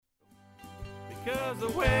'Cause the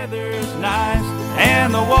weather's nice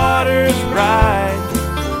and the water's right.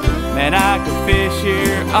 Man, I could fish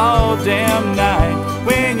here all damn night.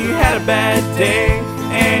 When you had a bad day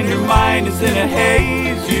and your mind is in a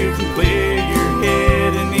haze, you can clear your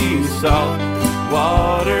head in these salt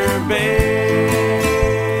water bays.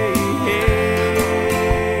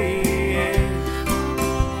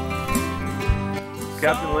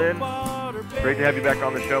 Captain Len, great to have you back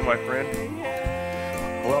on the show, my friend.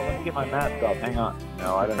 Well, let me get my mask off. Hang on.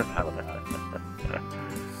 No, I don't have a mask.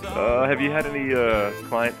 Have you had any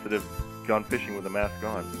clients that have gone fishing with a mask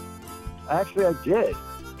on? Actually, I did.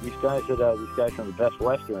 These guys from the Best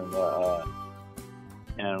Western,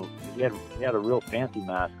 and he had a real fancy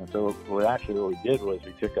mask. And so what we did was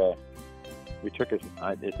we took his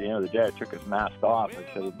at the end of the day. I took his mask off and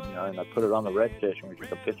said, and I put it on the redfish, and we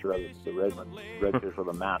took a picture of the redfish with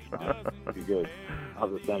a mask on. Pretty good. I'll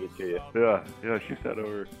just send it to you. Yeah, shoot that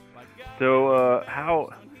over. So,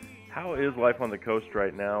 how is life on the coast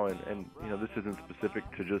right now? And this isn't specific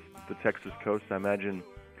to just the Texas coast. I imagine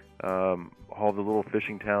all the little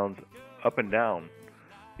fishing towns up and down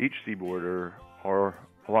each seaboard are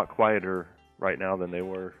a lot quieter right now than they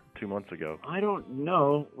were 2 months ago. I don't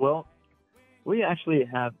know. Well, we actually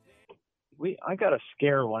I got a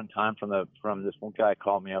scare one time from this one guy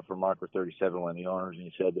called me up from Marker 37, one of the owners, and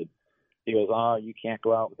he said that he goes, you can't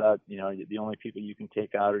go out without, the only people you can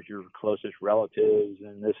take out is your closest relatives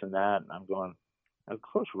and this and that. And I'm going,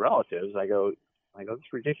 close relatives? I go,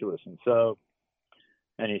 that's ridiculous. And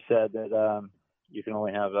he said that you can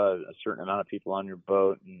only have a certain amount of people on your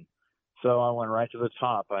boat. And so I went right to the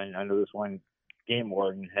top. I know this one game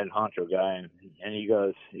warden, head honcho guy, and he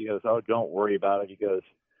goes, oh, don't worry about it. He goes,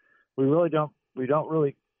 we don't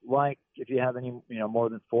really like if you have any, more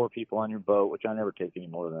than 4 people on your boat, which I never take any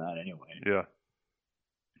more than that anyway. Yeah.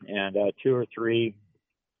 And 2 or 3,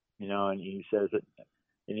 and he says it,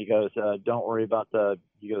 and he goes, don't worry about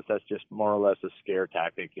that's just more or less a scare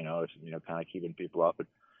tactic, it's, kind of keeping people up. But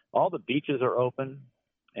all the beaches are open.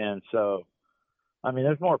 And so,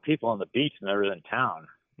 there's more people on the beach than there is in town.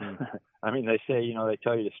 They say, they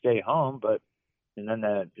tell you to stay home, and then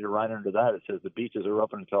you're right under that. It says the beaches are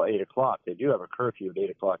open until 8 o'clock. They do have a curfew of 8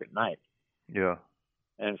 o'clock at night. Yeah.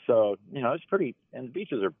 And so, it's pretty, and the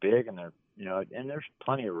beaches are big, and they're, and there's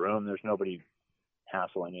plenty of room. There's nobody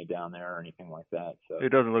hassling you down there or anything like that. So it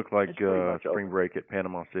doesn't look like spring break at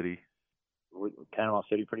Panama City. Panama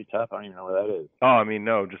City pretty tough. I don't even know where that is. Oh,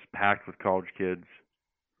 no, just packed with college kids.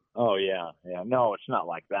 Oh yeah. No, it's not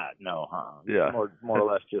like that. No, Yeah. More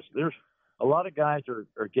or less just there's a lot of guys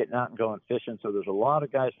are getting out and going fishing. So there's a lot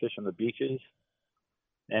of guys fishing the beaches,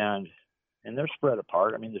 and they're spread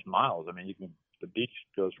apart. There's miles. The beach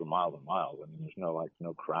goes for miles and miles. There's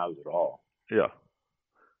no crowds at all. Yeah.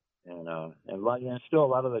 And still a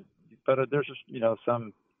lot of but there's just a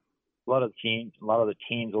lot of the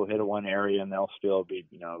teens will hit one area and they'll still be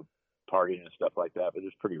partying and stuff like that. But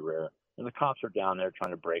it's pretty rare. And the cops are down there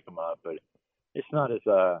trying to break them up, but it's not as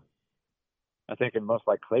I think in most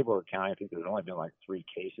like Claiborne County, I think there's only been 3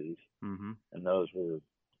 cases, mm-hmm. and those were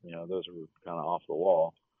kind of off the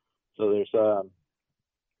wall. So there's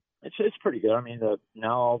it's pretty good.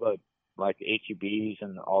 Now all the HEBs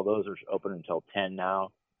and all those are open until 10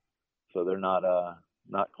 now, so they're not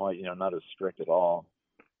quite not as strict at all.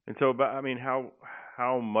 And so, but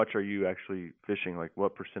how much are you actually fishing?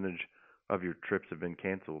 What percentage of your trips have been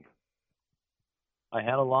canceled? I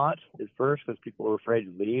had a lot at first because people were afraid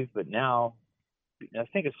to leave, but now I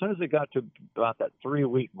think as soon as it got to about that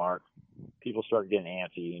 3-week mark, people started getting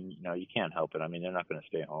antsy, and you can't help it. They're not going to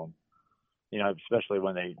stay home. Especially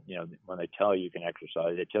when they tell you can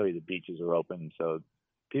exercise, they tell you the beaches are open. So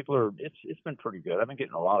people are. It's been pretty good. I've been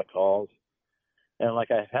getting a lot of calls, and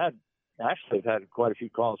I've had quite a few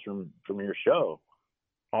calls from your show.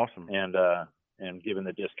 Awesome. And given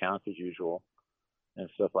the discounts as usual and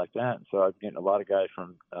stuff like that. And so I've getting a lot of guys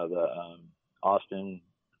from the Austin.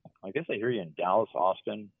 I guess I hear you in Dallas,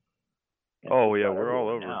 Austin. Oh yeah, we're all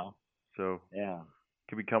over now. So yeah,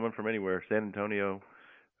 could be coming from anywhere. San Antonio.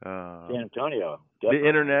 San Antonio. Definitely. The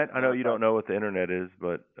internet. I know you don't know what the internet is,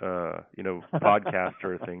 but podcasts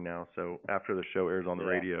are a thing now. So after the show airs on the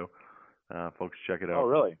radio, folks check it out. Oh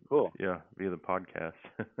really? Cool. Yeah, via the podcast.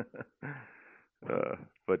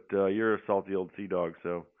 But you're a salty old sea dog.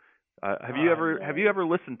 So have you ever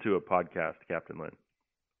listened to a podcast, Captain Len?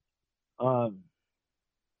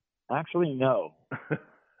 Actually, no.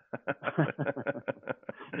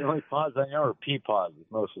 The only pods I know are pea pods,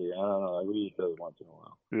 mostly. I don't know. I read those once in a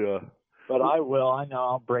while. Yeah. But I will. I know.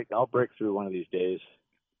 I'll break through one of these days.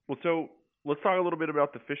 Well, so let's talk a little bit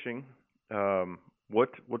about the fishing.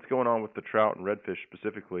 What's going on with the trout and redfish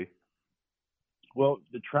specifically? Well,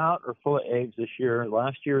 the trout are full of eggs this year.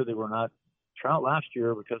 Last year they were not trout last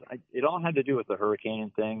year because it all had to do with the hurricane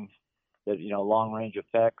and things that, long range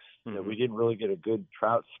effects, that we didn't really get a good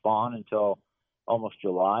trout spawn until almost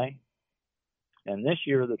July. And this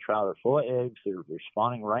year the trout are full of eggs. They're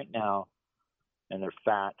spawning right now, and they're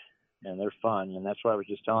fat and they're fun. And that's why I was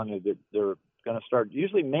just telling you that they're going to start.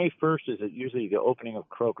 Usually May 1st is usually the opening of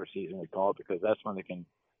croaker season, we call it, because that's when they can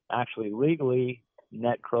actually legally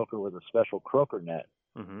net croaker with a special croaker net.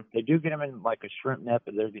 They do get them in like a shrimp net,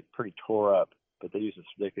 but they get pretty tore up. But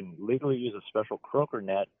they can legally use a special croaker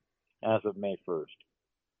net as of May 1st.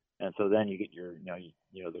 And so then you get your,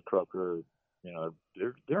 the croaker,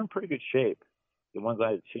 they're in pretty good shape. The ones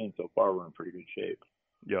I had seen so far were in pretty good shape.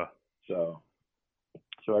 Yeah. So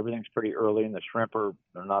everything's pretty early, and the shrimp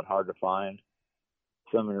they're not hard to find.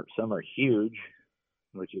 Some are huge,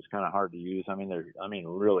 which is kind of hard to use. I mean, they're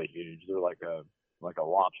really huge. They're like a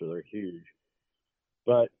lobster. They're huge.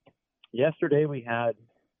 But yesterday we had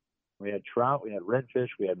trout, we had redfish,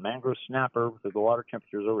 we had mangrove snapper because the water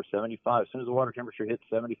temperature is over 75. As soon as the water temperature hits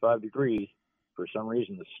 75 degrees, for some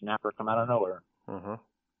reason the snapper come out of nowhere.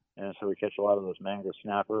 And so we catch a lot of those mangrove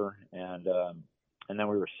snapper, and then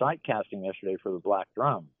we were sight casting yesterday for the black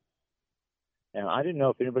drum. And I didn't know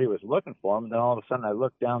if anybody was looking for them. And then all of a sudden I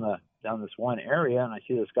look down this one area, and I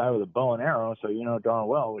see this guy with a bow and arrow. So you know darn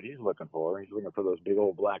well what he's looking for. He's looking for those big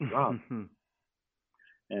old black drums.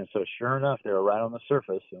 And so sure enough, they were right on the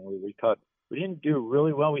surface, and we caught. We didn't do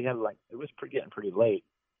really well. We had it was getting pretty late,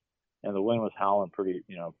 and the wind was howling pretty.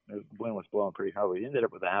 The wind was blowing pretty hard. We ended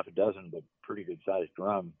up with a half a dozen of pretty good sized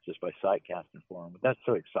drum just by sight casting for them. But that's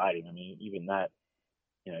so exciting. I mean, even that,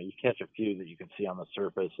 you catch a few that you can see on the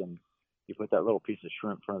surface, and you put that little piece of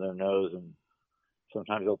shrimp in front of their nose, and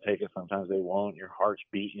sometimes they'll take it, sometimes they won't. Your heart's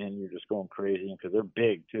beating, and you're just going crazy because they're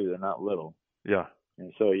big too. They're not little. Yeah.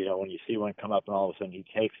 And so, when you see one come up and all of a sudden he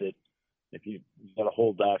takes it, if you got to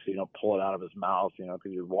hold back so you don't pull it out of his mouth, because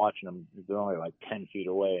you're watching them, they're only like 10 feet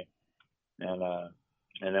away. And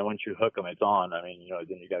then once you hook them, it's on. I mean,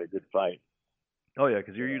 then you got a good fight. Oh, yeah,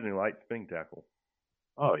 because you're using light spinning tackle.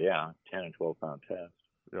 Oh, yeah, 10 and 12-pound test.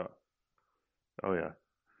 Yeah. Oh, yeah.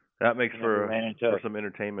 That makes for some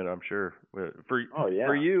entertainment, I'm sure.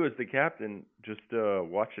 For you as the captain, just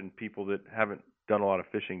watching people that haven't done a lot of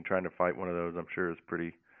fishing trying to fight one of those, I'm sure is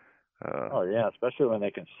pretty. Oh yeah, especially when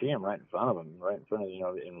they can see them right in front of them,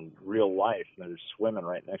 in real life. They're swimming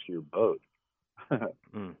right next to your boat.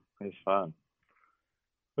 It's fun.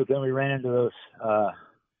 But then we ran into those.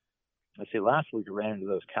 Last week we ran into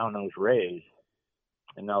those cow-nosed rays,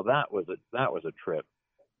 and now that was a trip.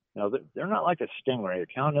 They're not like a stingray.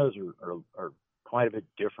 Cow-nose are quite a bit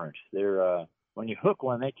different. They're when you hook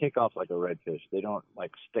one, they take off like a redfish. They don't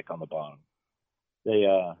like stick on the bottom.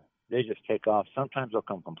 They just take off. Sometimes they'll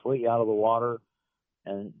come completely out of the water,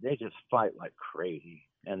 and they just fight like crazy.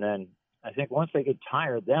 And then I think once they get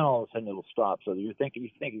tired, then all of a sudden it'll stop. So you think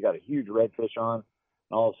you got a huge redfish on, and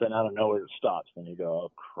all of a sudden out of nowhere it stops. Then you go,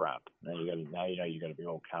 oh crap! Now you got a big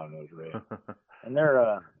old cow-nosed ray. And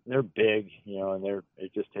they're big, and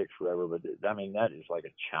it just takes forever. But that is like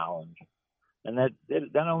a challenge. And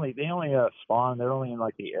they only spawn. They're only in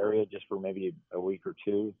like the area just for maybe a week or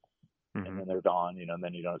two. And then they're gone, and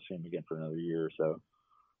then you don't see them again for another year or so.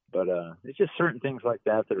 But it's just certain things like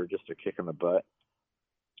that are just a kick in the butt,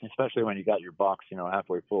 especially when you got your box,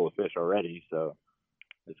 halfway full of fish already. So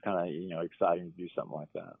it's kind of, exciting to do something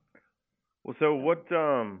like that. Well, so what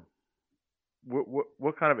kind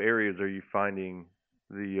of areas are you finding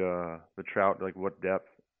the trout? Like what depth?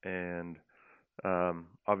 And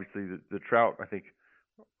obviously the trout, I think,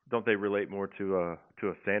 don't they relate more to a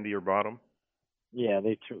sandier bottom? Yeah,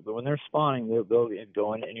 when they're spawning, they'll go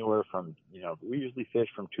in anywhere from, we usually fish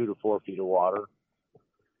from 2 to 4 feet of water,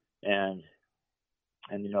 and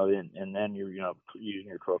then you're using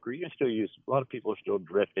your croaker. You can still use. A lot of people are still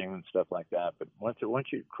drifting and stuff like that, but once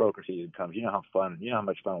your croaker season comes, how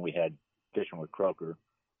much fun we had fishing with croaker.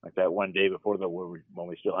 Like that one day before when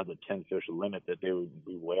we still had the 10 fish limit that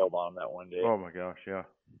we whaled on that one day. Oh my gosh, yeah.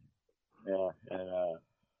 Yeah, and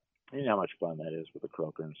you know how much fun that is with the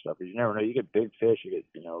croaker and stuff. You never know. You get big fish, you get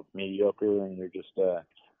mediocre, and you're just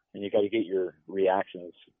and you got to get your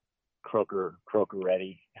reactions croaker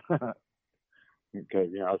ready. Because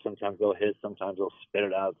sometimes they'll hit, sometimes they'll spit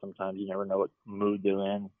it out, sometimes you never know what mood they're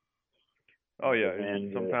in. Oh yeah,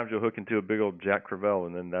 and sometimes you'll hook into a big old Jack Crevalle,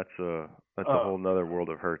 and then that's a whole nother world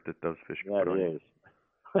of hurt that those fish can put on you.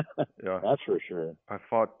 Yeah, that's for sure. I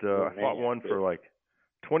fought one for like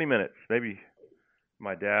 20 minutes, maybe.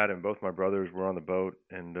 My dad and both my brothers were on the boat,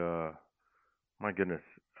 and my goodness,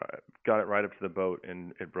 got it right up to the boat,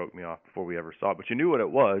 and it broke me off before we ever saw it. But you knew what it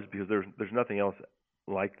was because there's nothing else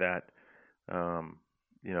like that.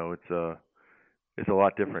 It's a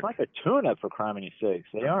lot different. It's like a tuna, for criminy sakes.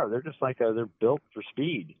 They are. They're just like they're built for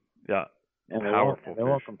speed. Yeah. And Powerful. They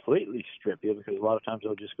won't completely strip you because a lot of times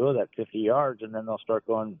they'll just go that 50 yards and then they'll start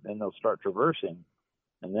going and they'll start traversing.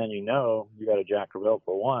 And then you got a Jack Crevalle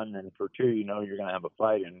for one, and for two, you're going to have a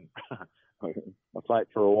fight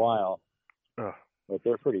for a while. Ugh. But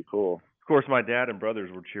they're pretty cool. Of course, my dad and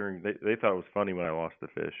brothers were cheering. They thought it was funny when I lost the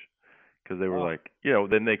fish because they were like,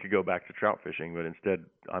 then they could go back to trout fishing. But instead,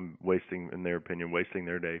 I'm in their opinion, wasting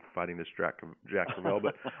their day fighting this Jack Crevalle.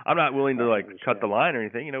 But I'm not willing to cut the line or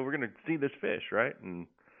anything. We're going to see this fish, right? And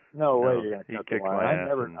no way you're going to cut the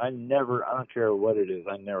line. I don't care what it is.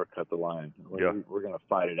 I never cut the line. We're going to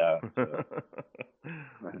fight it out. So.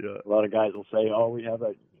 Yeah. A lot of guys will say,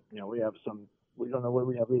 we don't know where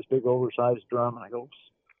we have this big oversized drum. And I go,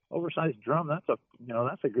 oversized drum,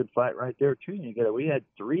 that's a good fight right there too. And we had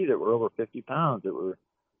 3 that were over 50 pounds that were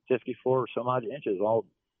 54 some odd inches, all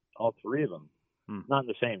 3 of them. Not in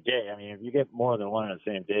the same day. I mean, if you get more than one in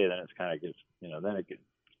the same day, then it's kind of gets, then it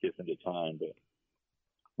gets into time.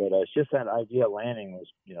 But it's just that idea of landing was,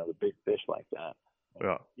 the big fish like that.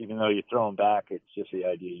 Yeah. Even though you throw them back, it's just the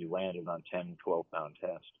idea you landed on 10, 12-pound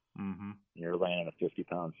test. Mm-hmm. And you're landing a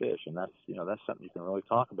 50-pound fish, and that's something you can really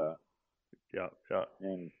talk about. Yeah, yeah.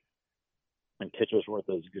 And pictures worth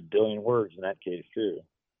a good billion words in that case too.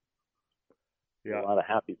 Yeah. A lot of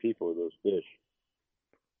happy people with those fish.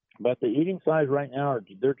 But the eating size right now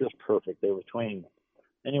they're just perfect. They're between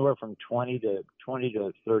anywhere from 20 to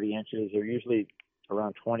 30 inches. They're usually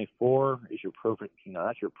around 24 is your perfect.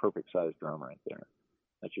 That's your perfect size drum right there.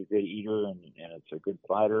 That's your good eater, and it's a good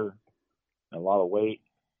fighter, and a lot of weight,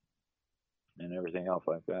 and everything else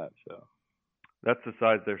like that. So. That's the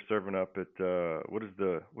size they're serving up at what is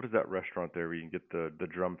that restaurant there where you can get the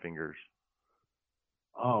drum fingers?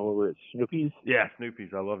 Oh, over at Snoopy's? Yeah,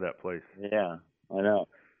 Snoopy's. I love that place. Yeah, I know.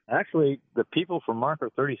 Actually, the people from Marker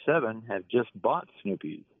 37 have just bought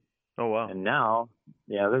Snoopy's. Oh, wow. And now,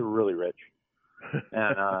 they're really rich.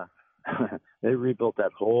 And they rebuilt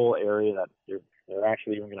that whole area. That they're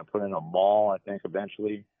actually even going to put in a mall, I think,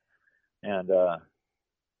 eventually. And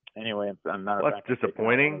anyway, that's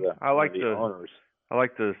disappointing. I like the owners. I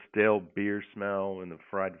like the stale beer smell and the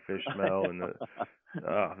fried fish smell and the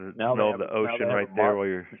smell of the ocean right there while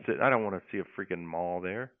you're sitting. I don't want to see a freaking mall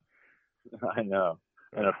there. I know,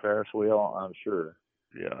 and a Ferris wheel, I'm sure.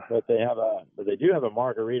 Yeah. But they do have a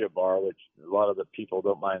margarita bar, which a lot of the people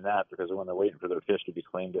don't mind that because when they're waiting for their fish to be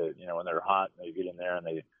cleaned, when they're hot, they get in there and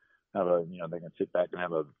they have they can sit back and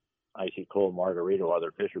have a icy cold margarita while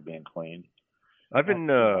their fish are being cleaned. I've been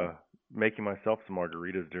making myself some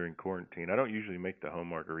margaritas during quarantine. I don't usually make the home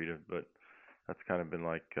margarita, but that's kind of been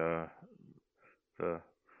like the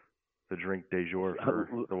drink du jour for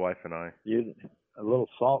the wife and I. A little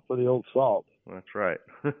salt for the old salt. That's right.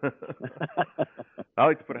 I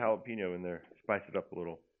like to put a jalapeno in there, spice it up a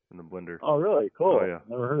little in the blender. Oh, really? Cool. Oh, yeah.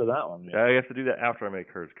 Never heard of that one yet. Yeah, I have to do that after I make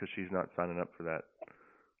hers because she's not signing up for that.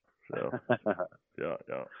 So, yeah.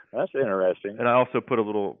 That's interesting. And I also put a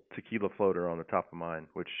little tequila floater on the top of mine,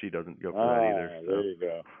 which she doesn't go for that either. So. There you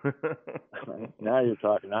go. Now you're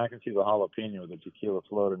talking. Now I can see the jalapeno with the tequila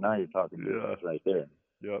floater. Now you're talking business right there.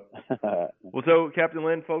 Yep. Well, so Captain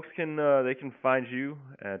Len, folks can find you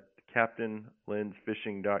at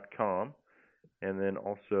CaptainLensFishing.com, and then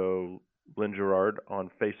also Len Girard on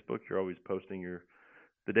Facebook. You're always posting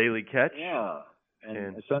the daily catch. Yeah.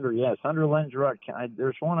 And it's under Len Girard.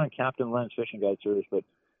 There's one on Captain Len's Fishing Guide Service, but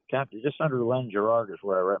just under Len Girard is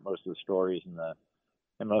where I write most of the stories and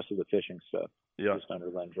most of the fishing stuff. Yeah. Just under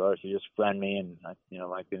Len Girard. So you just friend me, and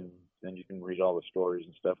then you can read all the stories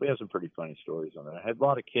and stuff. We have some pretty funny stories on there. I had a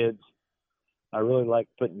lot of kids. I really like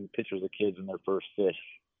putting pictures of kids in their first fish,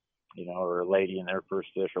 or a lady in their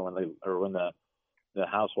first fish, or when the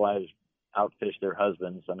housewives outfish their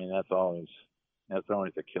husbands. I mean, that's always a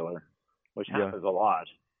killer. Which happens a lot.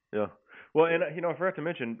 Yeah. Well, and I forgot to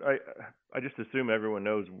mention, I just assume everyone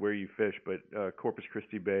knows where you fish, but Corpus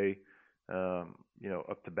Christi Bay,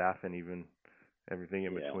 up to Baffin even, everything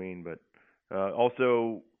in between. But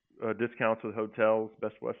also discounts with hotels,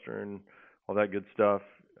 Best Western, all that good stuff.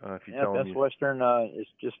 If you tell Best Western it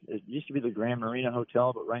used to be the Grand Marina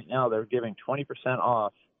Hotel, but right now they're giving 20%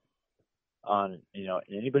 off on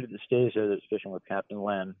anybody that stays there that's fishing with Captain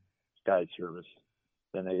Len Guide Service.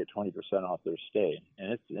 Then they get 20% off their stay,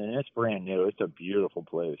 and it's brand new. It's a beautiful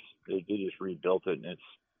place. They just rebuilt it, and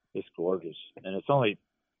it's gorgeous. And it's only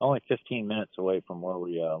 15 minutes away from where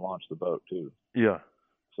we launched the boat too. Yeah.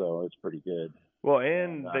 So it's pretty good. Well,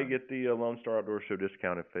 and they get the Lone Star Outdoor Show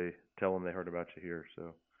discount if they tell them they heard about you here.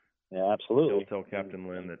 So yeah, absolutely. They'll tell Captain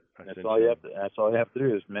Len that I that's sent all you. That's all you have to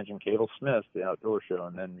do is mention Cable Smith, the Outdoor Show,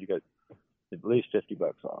 and then you get at least $50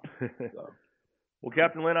 off. So. Well,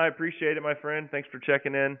 Captain Len, I appreciate it, my friend. Thanks for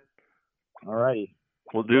checking in. All righty.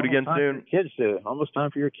 We'll do it again soon. Almost time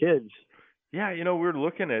for your kids. Yeah, we're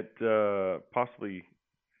looking at possibly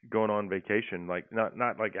going on vacation, like not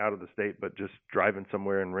like out of the state, but just driving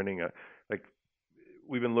somewhere and renting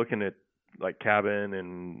we've been looking at like cabin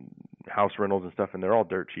and house rentals and stuff, and they're all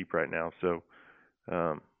dirt cheap right now. So,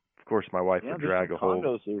 of course, my wife would drag a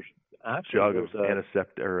whole jug of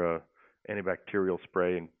antiseptic or antibacterial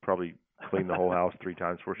spray and probably clean the whole house 3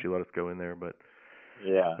 times before she let us go in there. But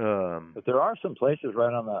yeah, but there are some places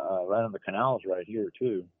right on the canals right here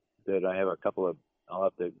too that I have a couple of. I'll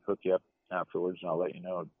have to hook you up afterwards, and I'll let you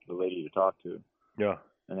know the lady to talk to. Yeah,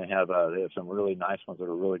 and they have some really nice ones that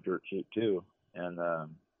are really dirt cheap too, and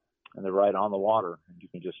they're right on the water, and you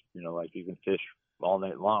can just you can fish all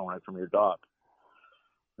night long right from your dock,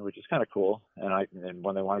 which is kind of cool. And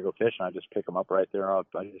when they want to go fishing, I just pick them up right there. I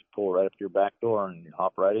just pull right up to your back door and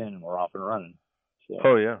hop right in, and we're off and running. So.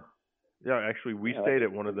 Oh yeah. Yeah, actually, we stayed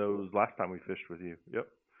at one of those last time we fished with you. Yep.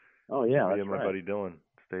 Oh yeah, me and my buddy Dylan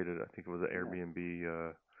stayed at. I think it was an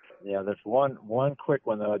Airbnb. Yeah, there's one quick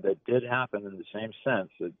one though that did happen in the same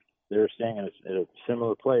sense. That they were staying at a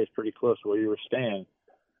similar place, pretty close to where you were staying,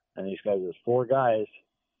 and these guys, there's 4 guys,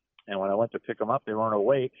 and when I went to pick them up, they weren't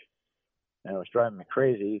awake, and it was driving me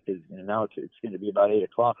crazy because now it's going to be about 8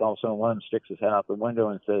 o'clock. All of a sudden, one of them sticks his head out the window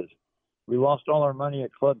and says, "We lost all our money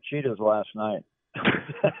at Club Cheetahs last night."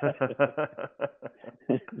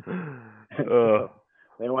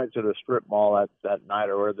 They went to the strip mall that night,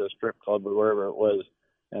 or the strip club, or wherever it was,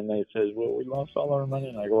 and they says, "Well, we lost all our money."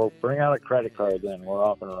 And I go, "Well, bring out a credit card then. We're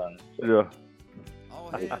off and running." So, yeah.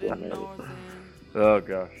 Oh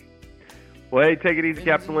gosh. Well, hey, take it easy,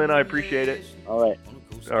 Captain Len. I appreciate it. All right.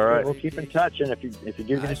 All right. We'll keep in touch, and if you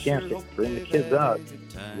do get a chance to bring the kids out,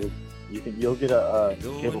 you'll get a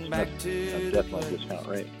Cable Smith definitely discount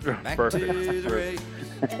rate. Perfect. Sure.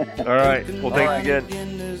 All right. Well, thanks again.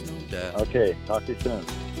 Okay. Talk to you soon.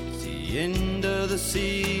 It's the end of the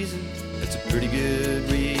season. That's a pretty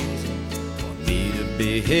good reason for me to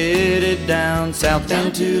be headed down south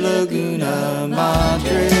down to Laguna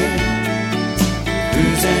Madre,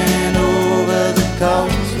 cruising over the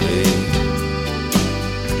causeway.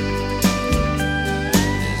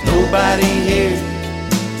 There's nobody here.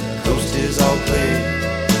 The coast is all clear.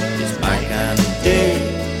 It's my kind of day,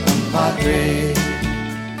 I'm Padre.